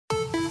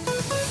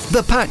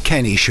The Pat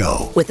Kenny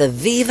Show with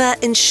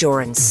Aviva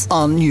Insurance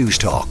on News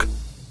Talk.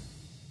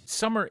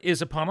 Summer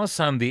is upon us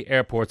and the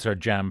airports are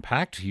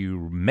jam-packed.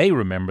 You may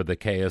remember the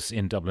chaos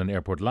in Dublin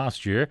Airport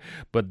last year,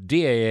 but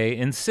DAA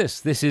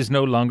insists this is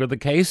no longer the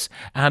case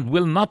and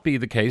will not be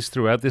the case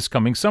throughout this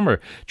coming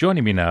summer.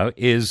 Joining me now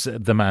is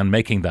the man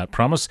making that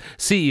promise,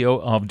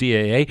 CEO of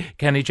DAA,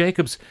 Kenny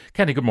Jacobs.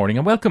 Kenny, good morning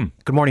and welcome.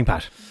 Good morning,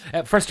 Pat.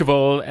 First of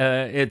all,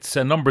 it's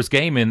a numbers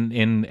game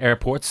in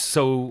airports,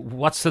 so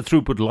what's the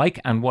throughput like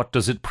and what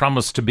does it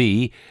promise to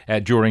be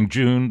during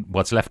June,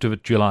 what's left of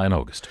it, July and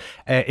August?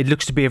 It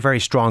looks to be a very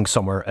strong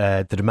summer.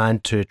 The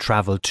demand to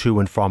travel to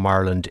and from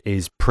Ireland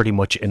is pretty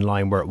much in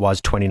line where it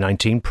was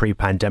 2019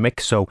 pre-pandemic.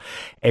 So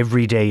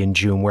every day in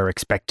June we're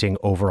expecting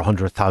over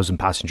 100,000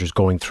 passengers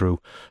going through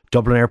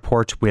Dublin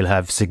Airport. We'll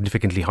have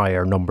significantly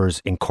higher numbers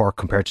in Cork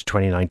compared to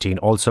 2019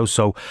 also.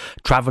 So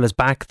travel is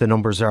back. The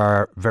numbers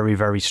are very,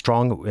 very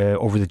strong.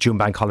 Over the June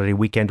bank holiday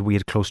weekend, we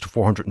had close to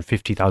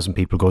 450,000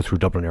 people go through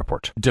Dublin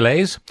Airport.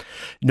 Delays?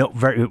 No,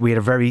 we had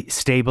a very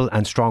stable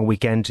and strong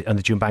weekend on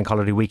the June bank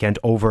holiday weekend.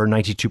 Over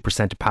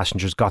 92% of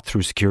passengers got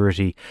through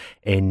security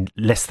in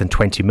less than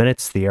 20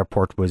 minutes. The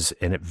airport was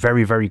in a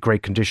very, very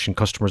great condition.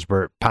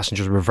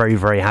 Passengers were very,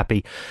 very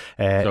happy.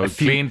 So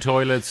clean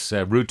toilets,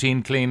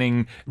 routine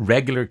cleaning,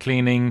 regular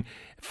cleaning,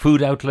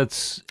 food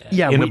outlets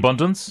in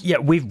abundance? Yeah,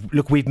 we've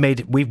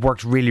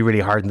worked really,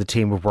 really hard, and the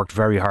team have worked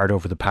very hard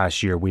over the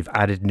past year. We've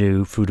added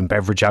new food and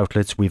beverage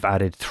outlets. We've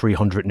added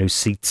 300 new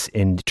seats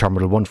in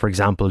Terminal 1, for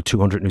example,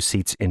 200 new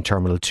seats in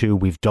Terminal 2.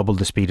 We've doubled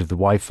the speed of the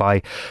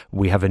Wi-Fi.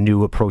 We have a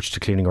new approach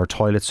to cleaning our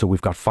toilets. So we've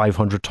got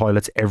 500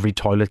 toilets. Every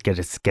toilet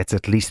gets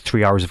at least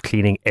 3 hours of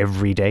cleaning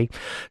every day.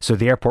 So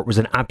the airport was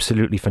in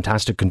absolutely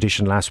fantastic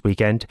condition last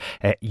weekend.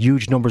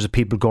 Huge numbers of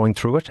people going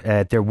through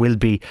it. There will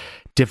be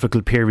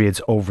difficult periods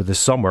over the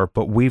summer,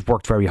 but we've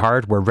worked very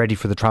hard. We're ready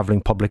for the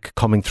travelling public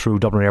coming through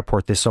Dublin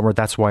Airport this summer.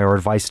 That's why our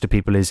advice to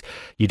people is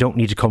you don't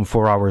need to come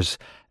 4 hours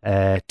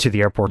to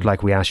the airport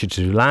like we asked you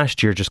to do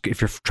last year. Just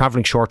if you're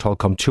travelling short haul,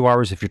 come 2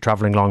 hours. If you're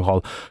travelling long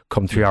haul,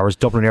 come 3 hours.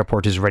 Dublin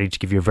Airport is ready to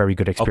give you a very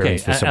good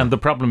experience this summer. And the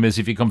problem is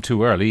if you come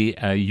too early,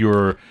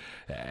 you're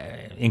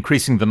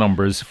increasing the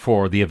numbers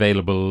for the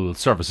available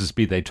services,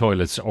 be they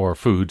toilets or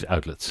food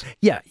outlets.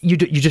 Yeah, you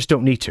just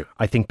don't need to.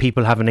 I think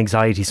people have an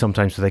anxiety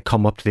sometimes when they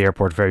come up to the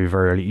airport very,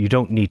 very early. You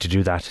don't need to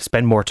do that.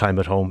 Spend more time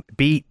at home.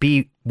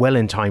 Be well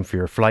in time for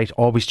your flight.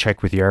 Always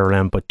check with your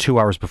airline, but 2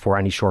 hours before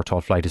any short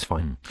haul flight is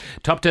fine.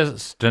 Top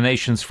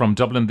destinations from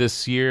Dublin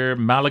this year: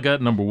 Malaga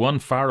number 1,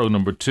 Faro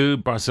number 2,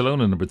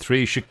 Barcelona number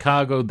 3,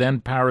 Chicago, then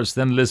Paris,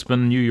 then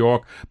Lisbon, New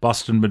York,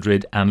 Boston,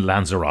 Madrid and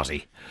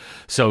Lanzarote.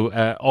 So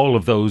all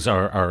of those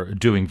are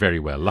doing very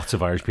well. Lots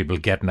of Irish people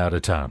getting out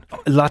of town.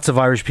 Lots of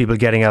Irish people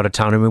getting out of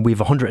town. I mean, we have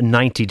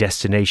 190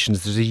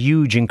 destinations. There's a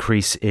huge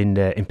increase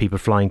in people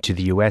flying to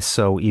the US.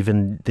 So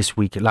even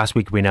last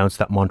week we announced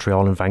that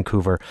Montreal and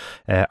Vancouver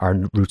are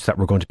routes that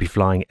we're going to be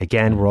flying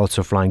again. We're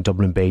also flying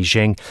Dublin,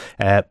 Beijing,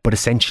 but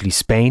essentially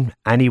Spain.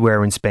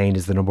 Anywhere in Spain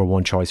is the number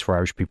one choice for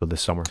Irish people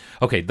this summer.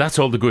 Okay, that's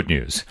all the good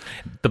news.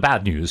 The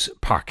bad news: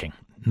 parking.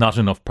 Not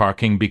enough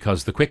parking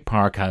because the Quick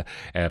Park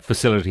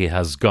facility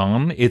has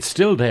gone. It's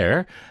still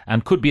there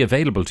and could be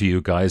available to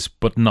you guys,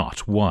 but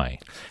not. Why?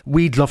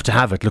 We'd love to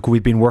have it. Look,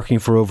 we've been working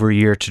for over a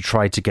year to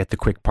try to get the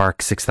Quick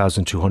Park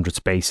 6,200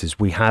 spaces.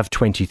 We have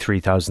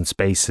 23,000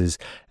 spaces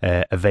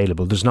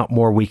available. There's not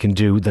more we can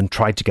do than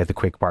try to get the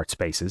Quick Park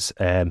spaces.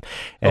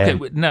 Okay,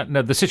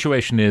 now the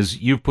situation is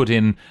you've put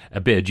in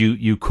a bid.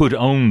 You could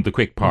own the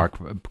Quick Park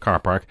car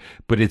park,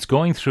 but it's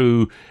going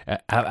through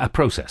a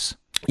process.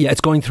 Yeah,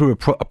 it's going through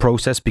a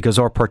process because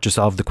our purchase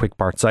of the Quick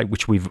Part site,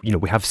 which we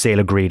have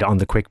sale agreed on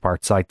the Quick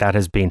Part site, that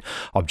has been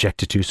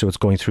objected to. So it's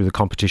going through the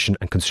competition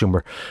and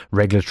consumer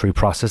regulatory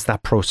process.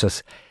 That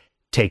process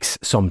takes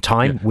some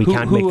time. We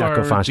can't make that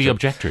go faster. Who are the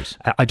objectors?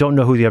 I don't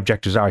know who the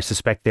objectors are. I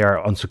suspect they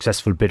are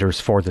unsuccessful bidders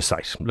for the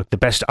site. Look, the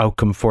best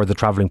outcome for the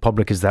travelling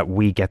public is that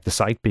we get the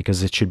site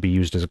because it should be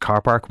used as a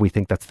car park. We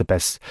think that's the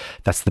best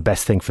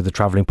thing for the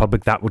travelling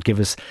public. That would give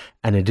us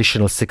an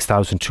additional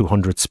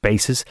 6,200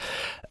 spaces.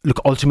 Look,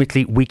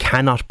 ultimately, we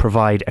cannot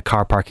provide a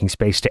car parking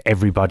space to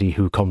everybody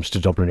who comes to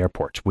Dublin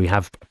Airport. We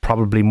have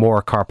probably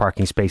more car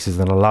parking spaces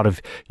than a lot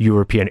of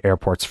European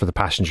airports for the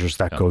passengers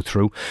that go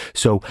through.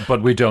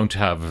 But we don't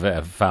have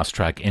a fast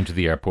track into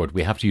the airport.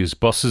 We have to use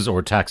buses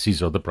or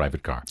taxis or the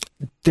private car.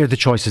 They're the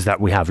choices that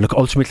we have. Look,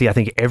 ultimately, I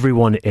think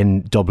everyone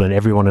in Dublin,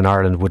 everyone in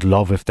Ireland would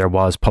love if there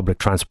was public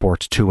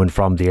transport to and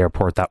from the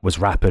airport that was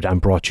rapid and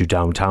brought you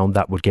downtown.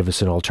 That would give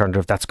us an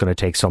alternative. That's going to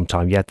take some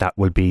time yet. That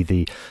will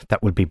be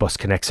Bus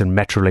Connects and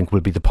Metrolink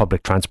will be the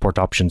public transport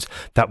options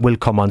that will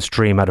come on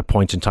stream at a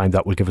point in time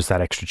that will give us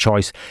that extra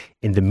choice.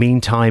 In the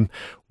meantime,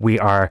 we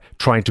are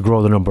trying to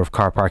grow the number of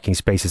car parking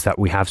spaces that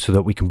we have so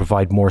that we can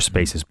provide more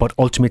spaces. But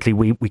ultimately,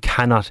 we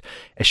cannot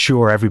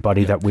assure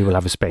everybody that we will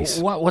have a space.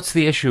 What's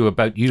the issue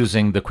about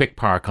using the Quick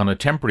Park on a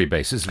temporary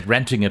basis,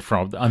 renting it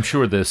from? I'm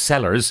sure the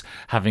sellers,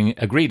 having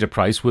agreed a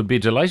price, would be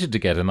delighted to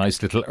get a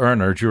nice little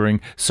earner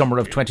during summer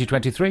of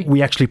 2023.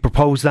 We actually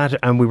proposed that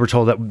and we were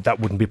told that that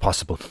wouldn't be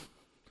possible.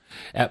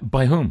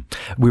 By whom?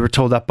 We were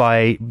told that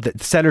by the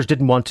sellers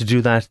didn't want to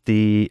do that.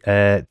 The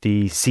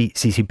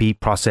CCP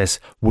process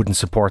wouldn't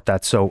support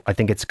that. So I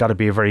think it's got to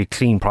be a very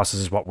clean process,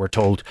 is what we're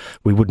told.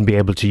 We wouldn't be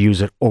able to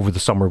use it over the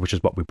summer, which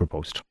is what we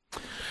proposed.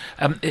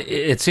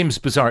 It seems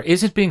bizarre.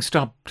 Is it being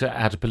stopped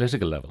at a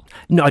political level?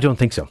 No, I don't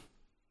think so.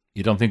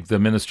 You don't think the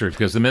minister,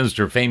 because the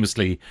minister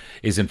famously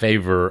is in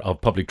favour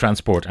of public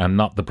transport and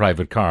not the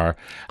private car,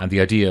 and the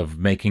idea of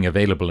making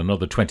available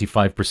another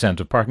 25%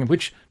 of parking,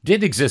 which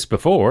did exist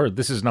before.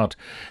 This is not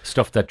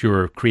stuff that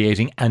you're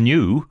creating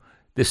anew.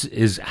 This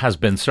has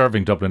been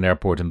serving Dublin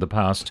Airport in the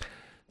past.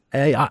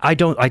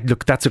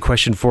 Look, that's a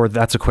question for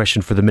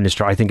the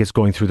minister. I think it's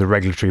going through the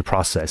regulatory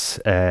process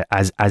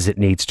as it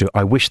needs to.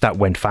 I wish that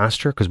went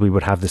faster, because we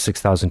would have the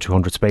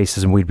 6,200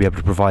 spaces and we'd be able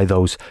to provide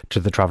those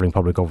to the travelling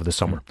public over the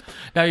summer.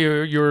 Now,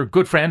 your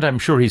good friend, I'm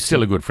sure he's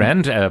still a good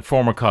friend,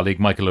 former colleague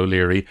Michael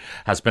O'Leary,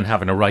 has been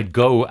having a right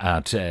go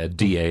at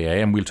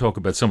DAA, and we'll talk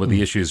about some of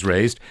the issues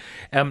raised.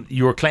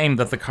 Your claim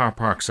that the car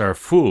parks are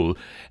full,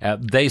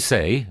 they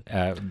say,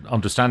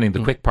 understanding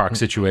the quick park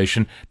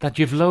situation, that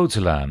you've loads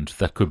of land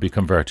that could be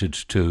converted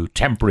to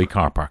temporary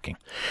car parking.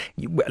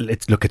 Well,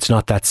 it's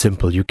not that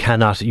simple. You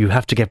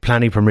have to get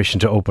planning permission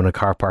to open a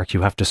car park.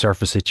 You have to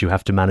surface it, you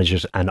have to manage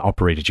it and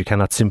operate it. You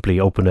cannot simply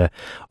open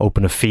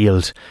a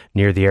field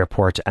near the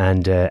airport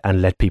and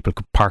let people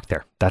park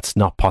there. That's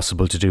not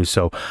possible to do.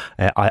 So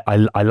I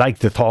like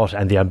the thought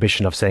and the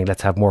ambition of saying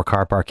let's have more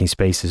car parking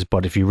spaces,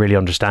 but if you really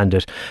understand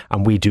it,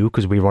 and we do,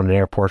 because we run an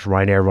airport,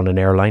 Ryanair run an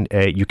airline,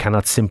 you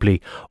cannot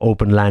simply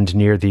open land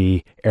near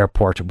the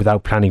airport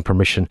without planning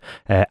permission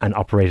and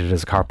operate it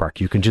as a car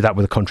park. You can do that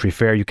with a country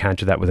fair, you can't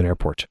do that with an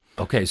airport.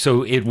 Okay,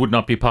 so it would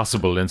not be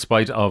possible, in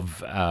spite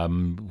of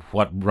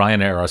what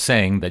Ryanair are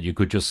saying, that you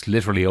could just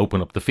literally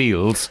open up the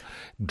fields,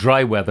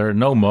 dry weather,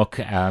 no muck,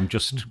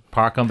 just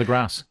park on the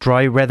grass.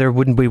 Dry weather,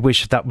 wouldn't we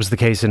wish that was the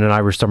case in an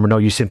Irish summer? No,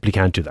 you simply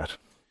can't do that.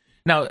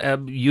 Now,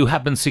 you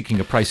have been seeking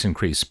a price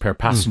increase per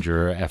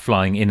passenger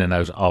flying in and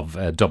out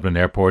of Dublin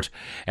Airport.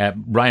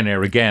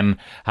 Ryanair, again,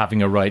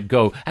 having a right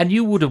go. And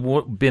you would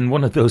have been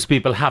one of those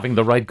people having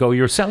the right go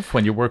yourself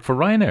when you worked for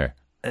Ryanair.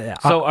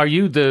 So are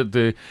you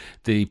the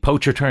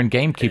poacher turned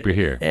gamekeeper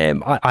here?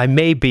 I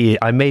may be,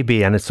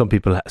 and some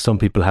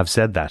people have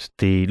said that.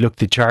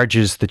 The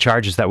charges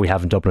that we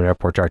have in Dublin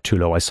Airport are too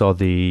low. I saw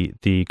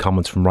the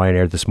comments from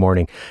Ryanair this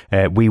morning.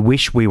 We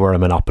wish we were a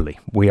monopoly.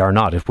 We are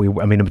not.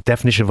 The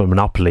definition of a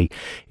monopoly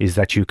is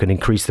that you can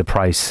increase the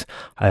price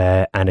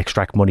and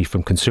extract money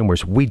from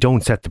consumers. We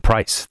don't set the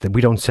price.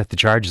 We don't set the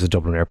charges at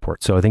Dublin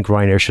Airport. So I think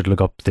Ryanair should look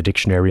up the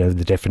dictionary and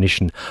the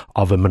definition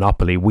of a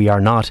monopoly. We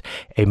are not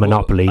a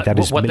monopoly that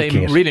is. What they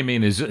really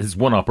mean is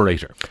one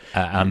operator,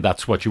 and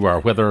that's what you are,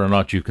 whether or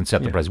not you can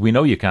set the price. We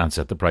know you can't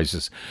set the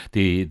prices.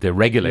 The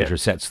regulator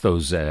sets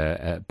those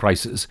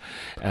prices.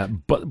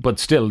 But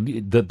still,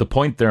 the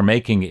point they're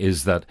making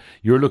is that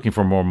you're looking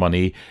for more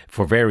money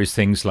for various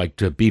things like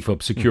to beef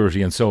up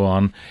security and so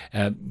on.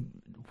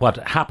 What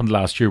happened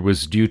last year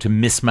was due to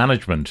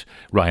mismanagement,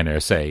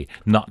 Ryanair say,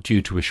 not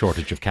due to a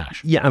shortage of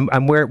cash. Yeah,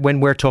 and when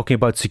we're talking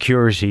about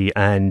security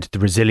and the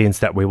resilience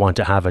that we want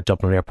to have at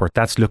Dublin Airport,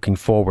 that's looking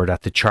forward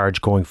at the charge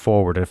going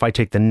forward. And if I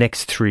take the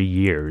next 3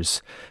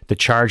 years, the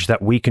charge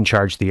that we can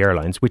charge the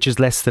airlines, which is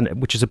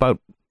about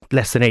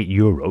less than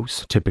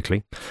 €8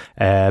 typically,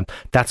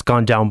 that's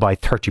gone down by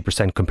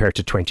 30% compared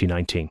to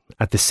 2019.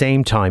 At the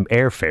same time,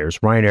 airfares,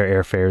 Ryanair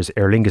airfares,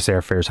 Aer Lingus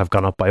airfares have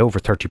gone up by over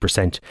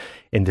 30%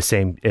 in the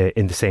same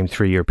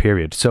 3-year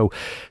period. So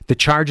the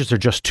charges are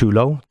just too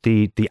low.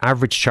 The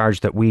average charge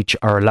that we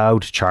are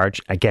allowed to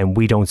charge, again,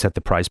 we don't set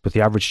the price, but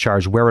the average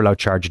charge we're allowed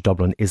to charge at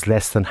Dublin is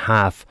less than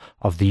half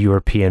of the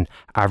European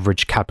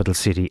average capital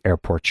city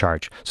airport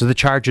charge. So the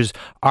charges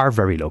are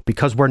very low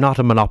because we're not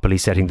a monopoly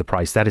setting the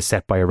price. That is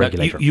set by a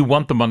regulator. You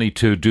want the money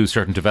to do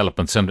certain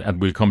developments, and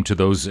we'll come to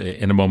those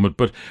in a moment.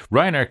 But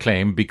Ryanair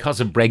claim, because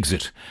of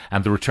Brexit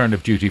and the return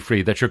of duty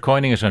free, that you're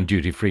coining it on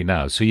duty free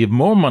now. So you have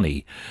more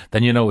money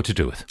than you know what to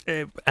do with.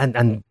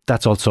 And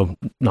that's also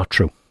not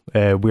true.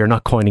 We are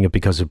not coining it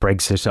because of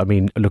Brexit. I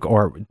mean, look,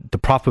 the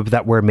profit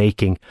that we're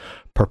making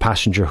per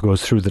passenger who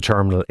goes through the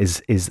terminal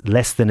is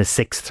less than a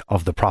sixth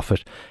of the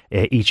profit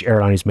each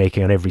airline is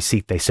making on every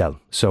seat they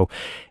sell. So,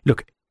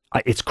 look,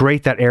 it's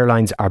great that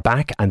airlines are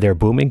back and they're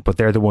booming, but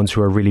they're the ones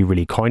who are really,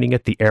 really coining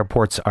it. The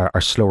airports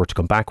are slower to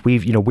come back. We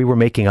were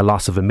making a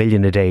loss of $1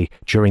 million a day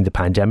during the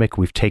pandemic.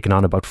 We've taken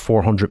on about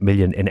 400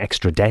 million in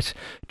extra debt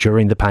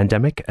during the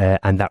pandemic,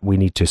 and that we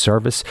need to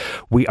service.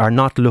 We are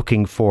not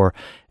looking for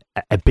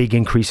a big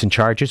increase in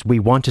charges. We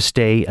want to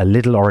stay a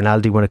little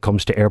Aldi when it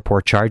comes to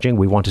airport charging.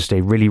 We want to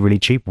stay really, really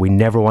cheap. We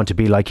never want to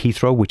be like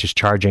Heathrow, which is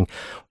charging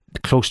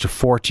close to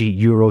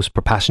 €40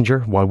 per passenger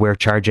while we're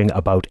charging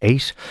about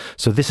 €8.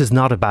 So this is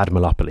not a bad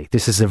monopoly.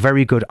 This is a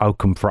very good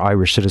outcome for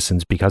Irish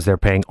citizens because they're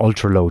paying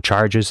ultra low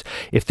charges.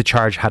 If the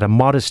charge had a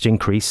modest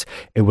increase,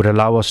 it would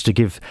allow us to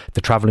give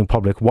the travelling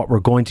public what we're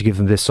going to give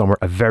them this summer,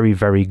 a very,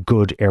 very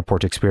good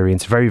airport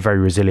experience, very, very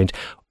resilient.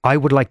 I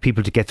would like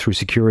people to get through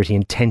security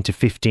in 10 to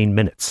 15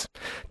 minutes.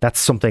 That's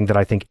something that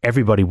I think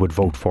everybody would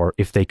vote for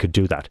if they could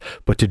do that.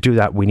 But to do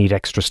that, we need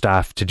extra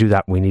staff. To do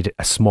that, we need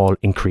a small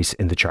increase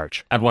in the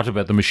charge. And what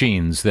about the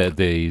machines,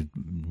 the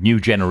new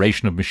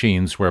generation of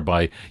machines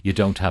whereby you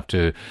don't have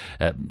to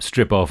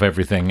strip off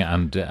everything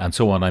and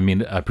so on? I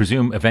mean, I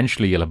presume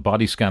eventually you'll have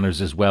body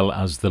scanners as well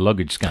as the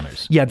luggage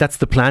scanners. Yeah, that's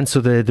the plan.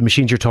 So the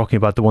machines you're talking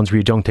about, the ones where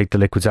you don't take the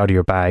liquids out of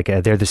your bag,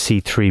 they're the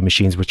C3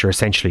 machines, which are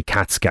essentially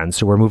CAT scans.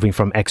 So we're moving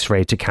from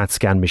X-ray to CAT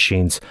scan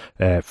machines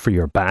for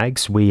your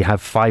bags. We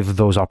have 5 of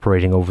those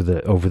operating over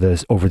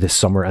this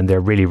summer, and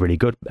they're really, really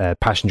good.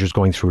 Passengers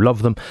going through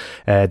love them.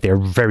 They're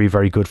very,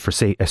 very good for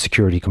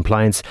security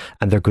compliance,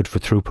 and they're good for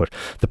throughput.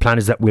 The plan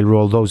is that we'll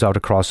roll those out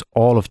across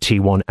all of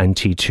T1 and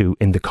T2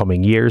 in the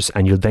coming years,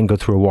 and you'll then go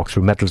through a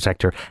walk-through metal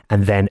detector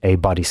and then a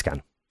body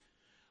scan.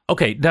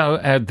 Okay,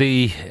 now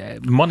the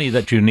money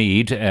that you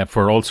need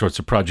for all sorts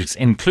of projects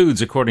includes,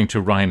 according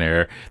to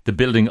Ryanair, the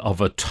building of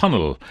a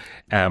tunnel,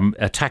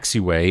 a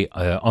taxiway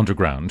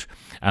underground.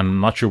 And I'm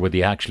not sure whether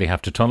you actually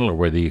have to tunnel or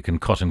whether you can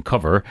cut and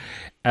cover.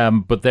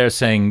 But they're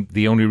saying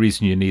the only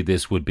reason you need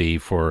this would be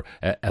for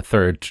a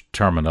third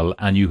terminal.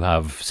 And you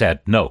have said,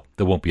 no,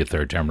 there won't be a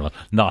third terminal,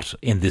 not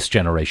in this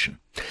generation.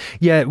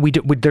 Yeah,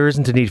 there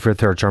isn't a need for a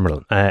third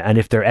terminal. And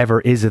if there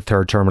ever is a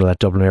third terminal at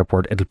Dublin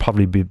Airport, it'll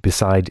probably be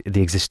beside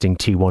the existing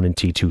T1 and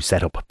T2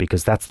 setup,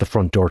 because that's the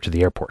front door to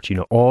the airport. You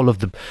know, all of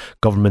the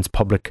government's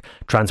public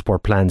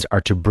transport plans are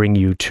to bring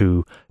you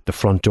to the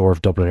front door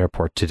of Dublin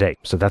Airport today.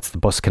 So that's the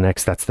bus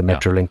connects, that's the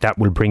Metrolink, that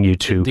will bring you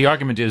to... The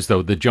argument is,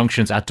 though, the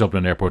junctions at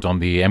Dublin Airport on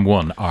the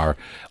M1 are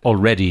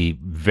already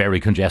very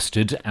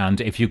congested, and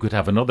if you could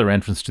have another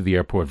entrance to the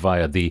airport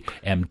via the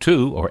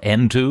M2 or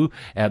N2,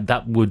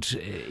 that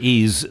would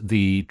ease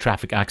the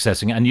traffic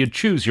accessing, and you'd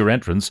choose your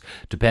entrance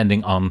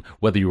depending on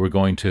whether you were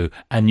going to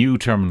a new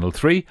Terminal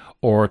 3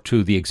 or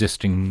to the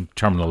existing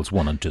Terminals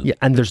 1 and 2. Yeah,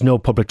 and there's no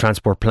public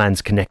transport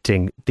plans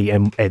connecting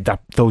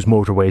those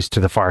motorways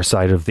to the far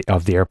side of the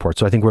airport.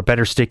 So I think we're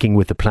better sticking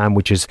with the plan,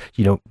 which is,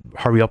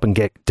 hurry up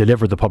and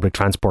deliver the public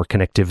transport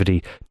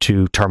connectivity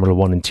to Terminal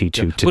 1 and T2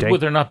 today. But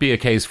would there not be a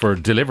case for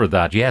deliver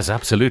that? Yes,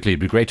 absolutely. It'd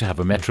be great to have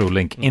a metro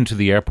link into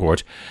the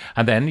airport,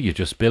 and then you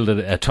just build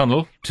a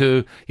tunnel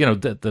to,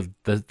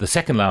 the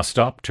second last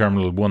stop,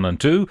 Terminal 1 and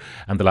 2,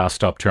 and the last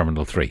stop,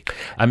 Terminal 3.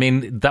 I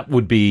mean, that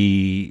would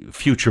be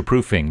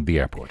future-proofing the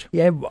airport.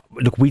 Yeah,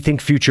 look, we think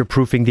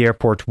future-proofing the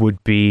airport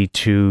would be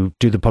to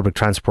do the public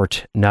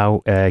transport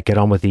now, get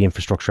on with the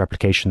infrastructure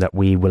application that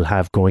we will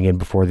have going in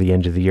before the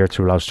end of the year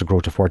to allow us to grow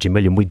to 40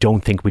 million. We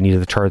don't think we need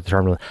a third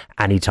terminal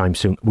anytime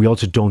soon. We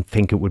also don't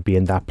think it would be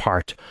in that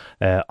part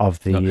of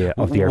the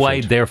airfield.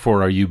 Why,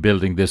 therefore, are you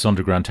building this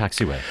underground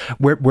taxiway?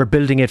 We're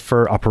building it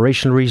for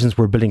operational reasons.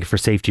 We're building it for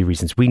safety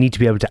reasons. We need to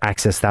be able to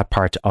access that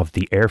part of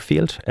the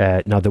airfield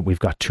now that we've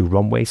got 2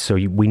 runways. So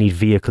we need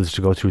vehicles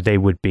to go through. They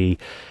would be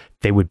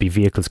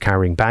vehicles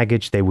carrying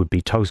baggage. They would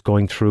be tows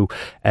going through,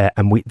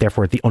 and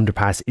therefore the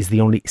underpass is the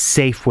only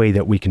safe way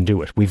that we can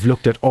do it. We've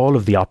looked at all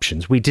of the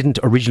options. We didn't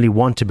originally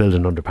want to build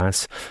an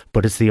underpass,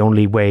 but it's the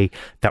only way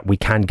that we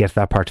can get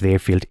that part of the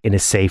airfield in a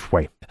safe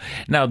way.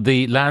 Now,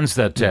 the lands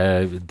that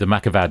the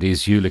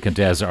Macavadis, Ulick and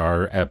Des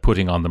are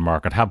putting on the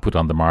market, have put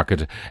on the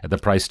market, the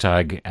price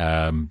tag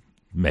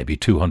maybe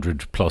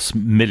 200 plus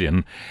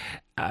million.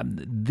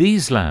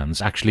 These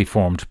lands actually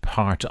formed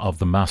part of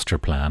the master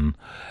plan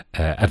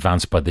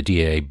advanced by the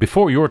DAA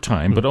before your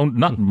time, but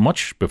not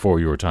much before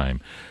your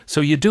time.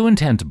 So you do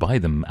intend to buy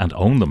them and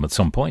own them at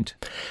some point?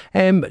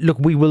 Look,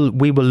 we will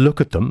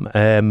look at them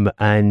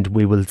and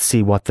we will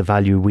see what the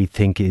value we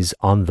think is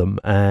on them,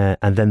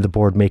 and then the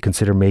board may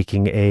consider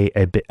making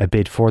a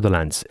bid for the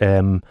lands.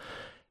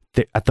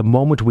 At the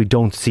moment, we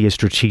don't see a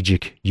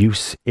strategic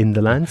use in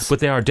the lands. But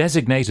they are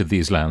designated,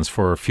 these lands,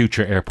 for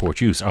future airport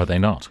use, are they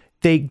not?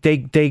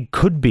 They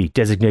could be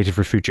designated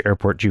for future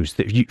airport use,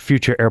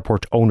 future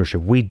airport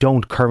ownership. We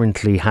don't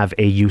currently have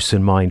a use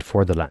in mind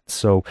for the lands.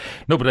 So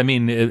no, but I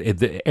mean,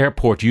 the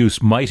airport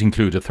use might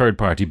include a third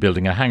party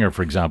building a hangar,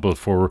 for example,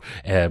 for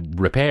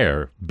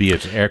repair, be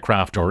it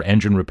aircraft or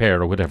engine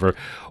repair or whatever.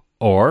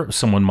 Or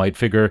someone might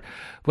figure,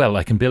 well,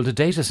 I can build a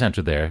data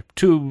center there.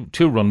 Two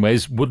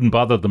runways wouldn't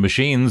bother the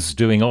machines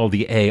doing all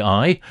the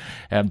AI.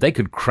 They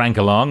could crank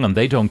along and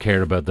they don't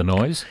care about the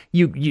noise.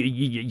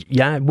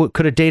 Yeah,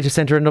 could a data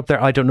center end up there?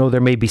 I don't know.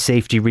 There may be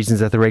safety reasons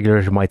that the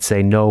regulator might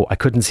say, no, I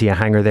couldn't see a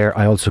hangar there.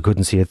 I also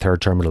couldn't see a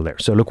third terminal there.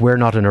 So look, we're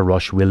not in a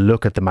rush. We'll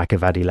look at the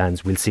Macavadi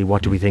lands. We'll see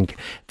what do we think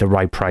the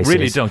right price is.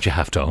 Really, don't you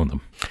have to own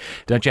them?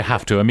 Don't you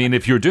have to? I mean,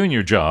 if you're doing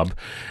your job,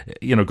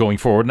 going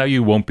forward, now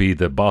you won't be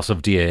the boss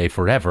of DAA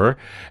forever,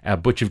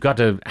 but you've got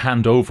to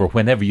hand over,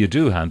 whenever you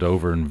do hand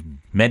over in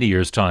many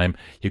years' time,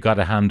 you've got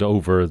to hand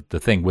over the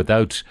thing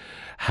without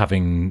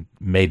having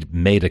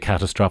made a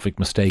catastrophic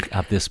mistake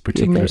at this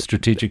particular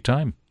strategic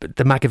time. But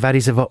the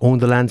Macavadis have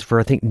owned the lands for,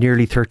 I think,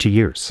 nearly 30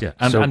 years. Yeah,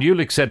 and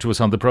Ulick said to us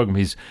on the programme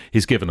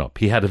he's given up.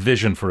 He had a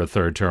vision for a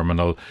third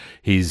terminal.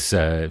 He's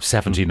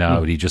 70 now,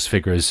 and he just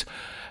figures...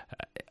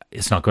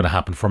 it's not going to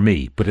happen for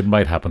me, but it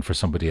might happen for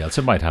somebody else.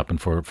 It might happen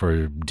for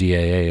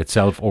DAA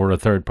itself or a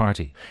third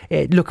party.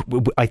 Look,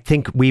 I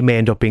think we may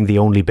end up being the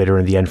only bidder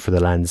in the end for the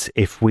lands.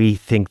 If we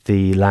think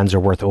the lands are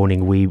worth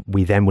owning,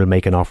 we then will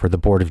make an offer. The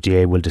board of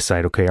DAA will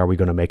decide, okay, are we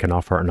going to make an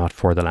offer or not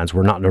for the lands?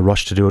 We're not in a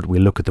rush to do it.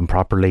 We'll look at them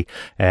properly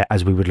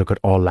as we would look at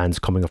all lands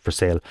coming up for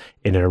sale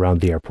in and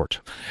around the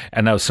airport.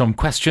 And now some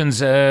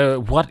questions.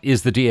 What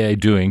is the DAA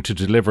doing to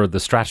deliver the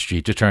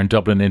strategy to turn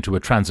Dublin into a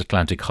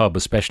transatlantic hub,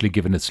 especially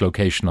given its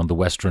location on the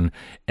western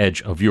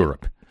edge of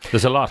Europe?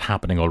 There's a lot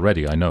happening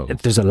already, I know.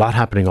 There's a lot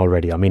happening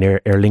already. I mean,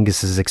 Aer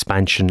Lingus'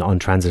 expansion on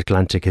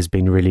transatlantic has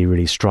been really,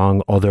 really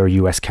strong. Other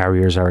US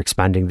carriers are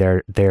expanding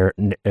their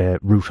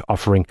route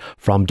offering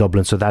from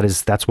Dublin. So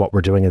that's what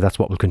we're doing, and that's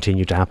what will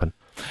continue to happen.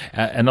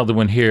 Another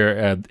one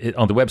here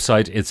on the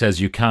website, it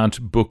says you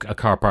can't book a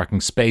car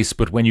parking space,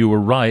 but when you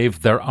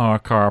arrive, there are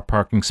car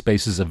parking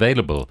spaces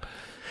available.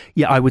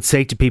 Yeah, I would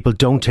say to people,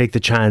 don't take the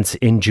chance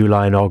in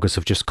July and August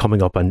of just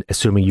coming up and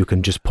assuming you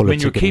can just pull a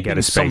ticket and get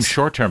a space. You're keeping some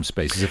short-term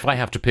spaces. If I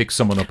have to pick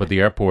someone up at the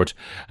airport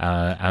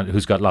and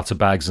who's got lots of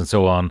bags and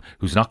so on,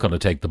 who's not going to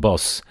take the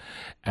bus,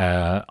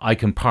 I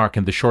can park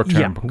in the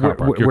short-term car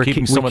park. We're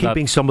keeping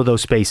some of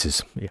those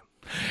spaces. Yeah.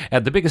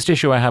 The biggest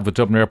issue I have with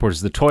Dublin Airport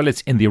is the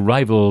toilets in the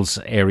arrivals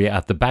area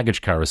at the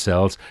baggage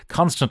carousels,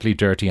 constantly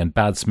dirty and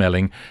bad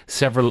smelling.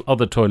 Several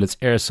other toilets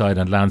airside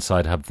and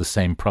landside have the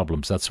same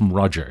problems. That's from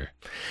Roger.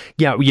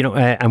 Yeah,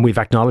 and we've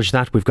acknowledged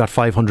that. We've got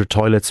 500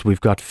 toilets. We've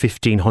got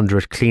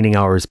 1,500 cleaning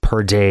hours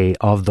per day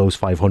of those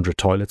 500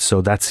 toilets. So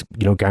that's,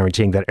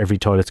 guaranteeing that every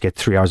toilet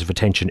gets 3 hours of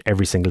attention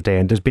every single day.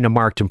 And there's been a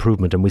marked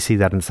improvement, and we see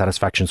that in the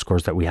satisfaction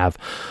scores that we have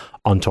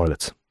on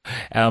toilets.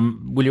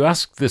 Will you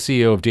ask the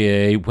CEO of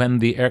DAA when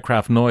the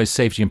aircraft noise,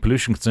 safety and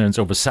pollution concerns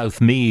over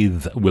South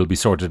Meath will be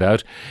sorted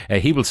out?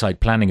 He will cite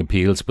planning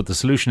appeals, but the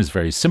solution is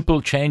very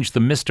simple. Change the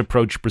missed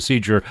approach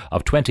procedure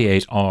of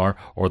 28R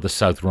or the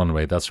South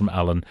Runway. That's from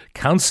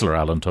Councillor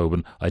Alan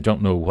Tobin. I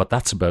don't know what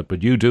that's about,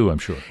 but you do, I'm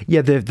sure.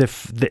 Yeah, the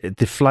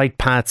flight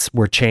paths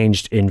were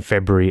changed in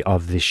February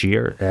of this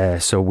year.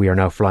 So we are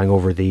now flying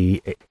over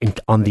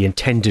on the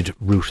intended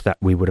route that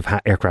we would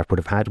have aircraft would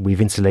have had. We've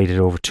insulated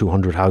over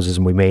 200 houses,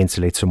 and we may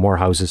insulate some more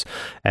houses,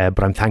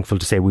 but I'm thankful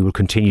to say we will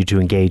continue to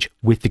engage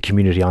with the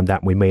community on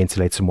that. We may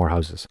insulate some more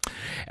houses.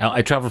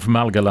 I travelled from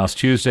Malaga last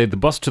Tuesday. The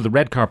bus to the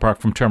red car park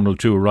from Terminal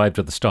 2 arrived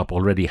at the stop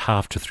already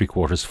half to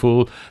three-quarters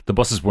full. The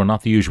buses were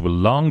not the usual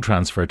long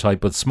transfer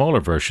type, but smaller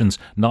versions,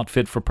 not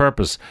fit for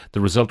purpose.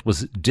 The result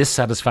was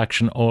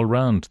dissatisfaction all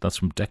round. That's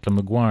from Declan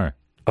Maguire.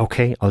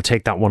 Okay, I'll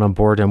take that one on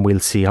board, and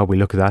we'll see how we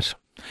look at that.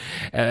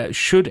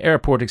 Should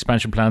airport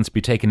expansion plans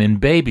be taken in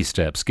baby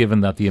steps,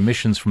 given that the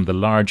emissions from the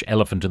large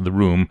elephant in the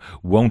room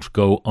won't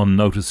go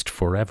unnoticed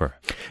forever?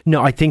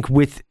 No, I think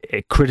with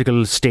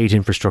critical state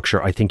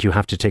infrastructure, I think you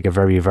have to take a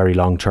very, very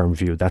long-term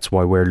view. That's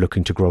why we're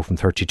looking to grow from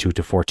 32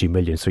 to 40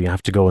 million. So you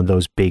have to go in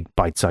those big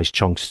bite-sized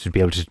chunks to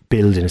be able to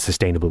build in a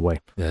sustainable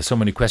way. So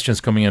many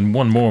questions coming in.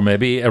 One more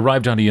maybe.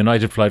 Arrived on a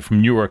United flight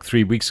from Newark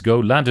 3 weeks ago,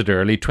 landed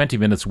early, 20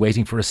 minutes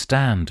waiting for a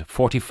stand,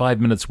 45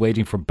 minutes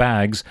waiting for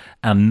bags,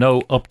 and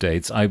no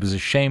updates. I was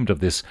ashamed of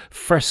this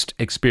first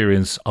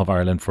experience of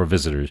Ireland for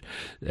visitors.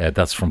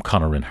 That's from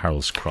Connor in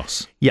Harold's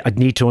Cross. Yeah, I'd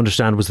need to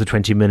understand was the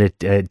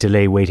 20-minute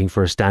delay waiting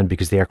for a stand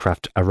because the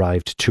aircraft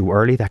arrived too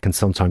early. That can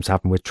sometimes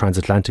happen with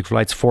transatlantic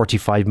flights.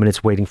 45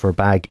 minutes waiting for a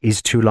bag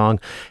is too long.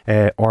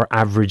 Our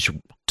average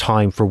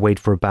time for wait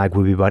for a bag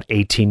will be about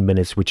 18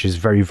 minutes, which is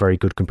very, very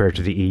good compared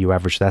to the EU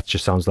average. That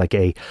just sounds like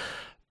a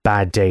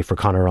bad day for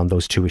Connor on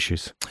those two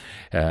issues.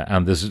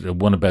 And there's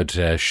one about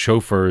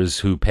chauffeurs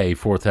who pay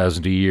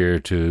 $4,000 a year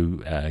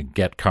to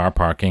get car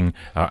parking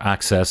or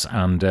access,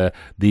 and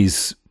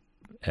these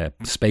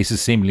spaces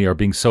seemingly are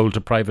being sold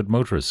to private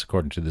motorists,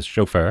 according to this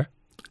chauffeur.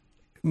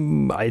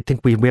 I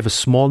think we have a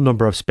small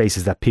number of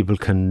spaces that people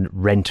can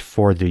rent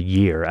for the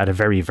year at a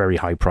very, very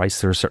high price.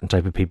 There are certain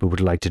type of people who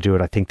would like to do it.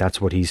 I think that's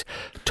what he's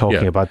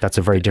talking about. That's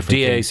a very different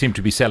DAA thing. seem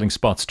to be selling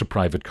spots to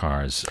private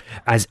cars.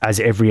 As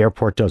every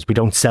airport does. We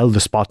don't sell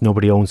the spot.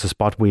 Nobody owns the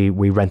spot. We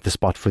rent the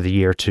spot for the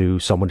year to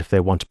someone if they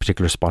want a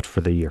particular spot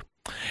for the year.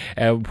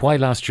 Why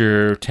last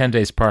year 10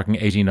 days parking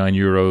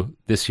 €89,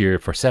 this year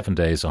for 7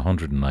 days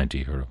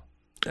 €190?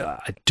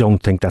 I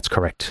don't think that's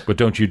correct. But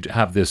don't you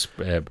have this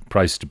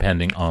price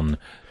depending on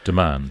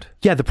demand?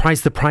 Yeah, the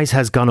price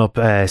has gone up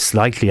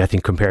slightly, I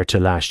think, compared to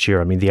last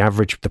year. I mean,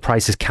 the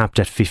price is capped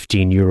at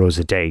 €15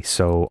 a day,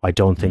 so I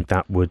don't think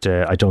that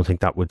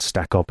would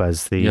stack up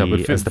as the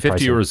but as the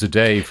 €50 price. A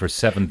day for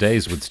 7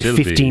 days would still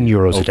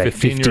 €15 be a day.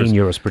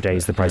 €15 per day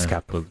is the price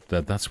cap. Well,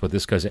 that's what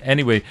this guy's.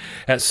 Anyway,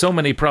 so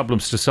many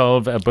problems to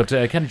solve. But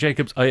Kenny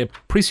Jacobs, I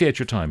appreciate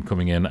your time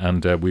coming in,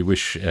 and we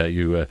wish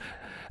you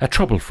a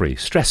trouble-free,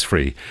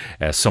 stress-free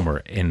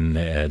summer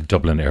in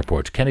Dublin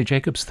Airport. Kenny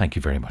Jacobs, thank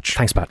you very much.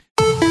 Thanks, Pat.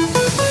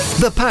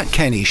 The Pat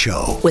Kenny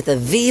Show with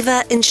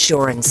Aviva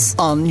Insurance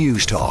on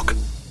News Talk.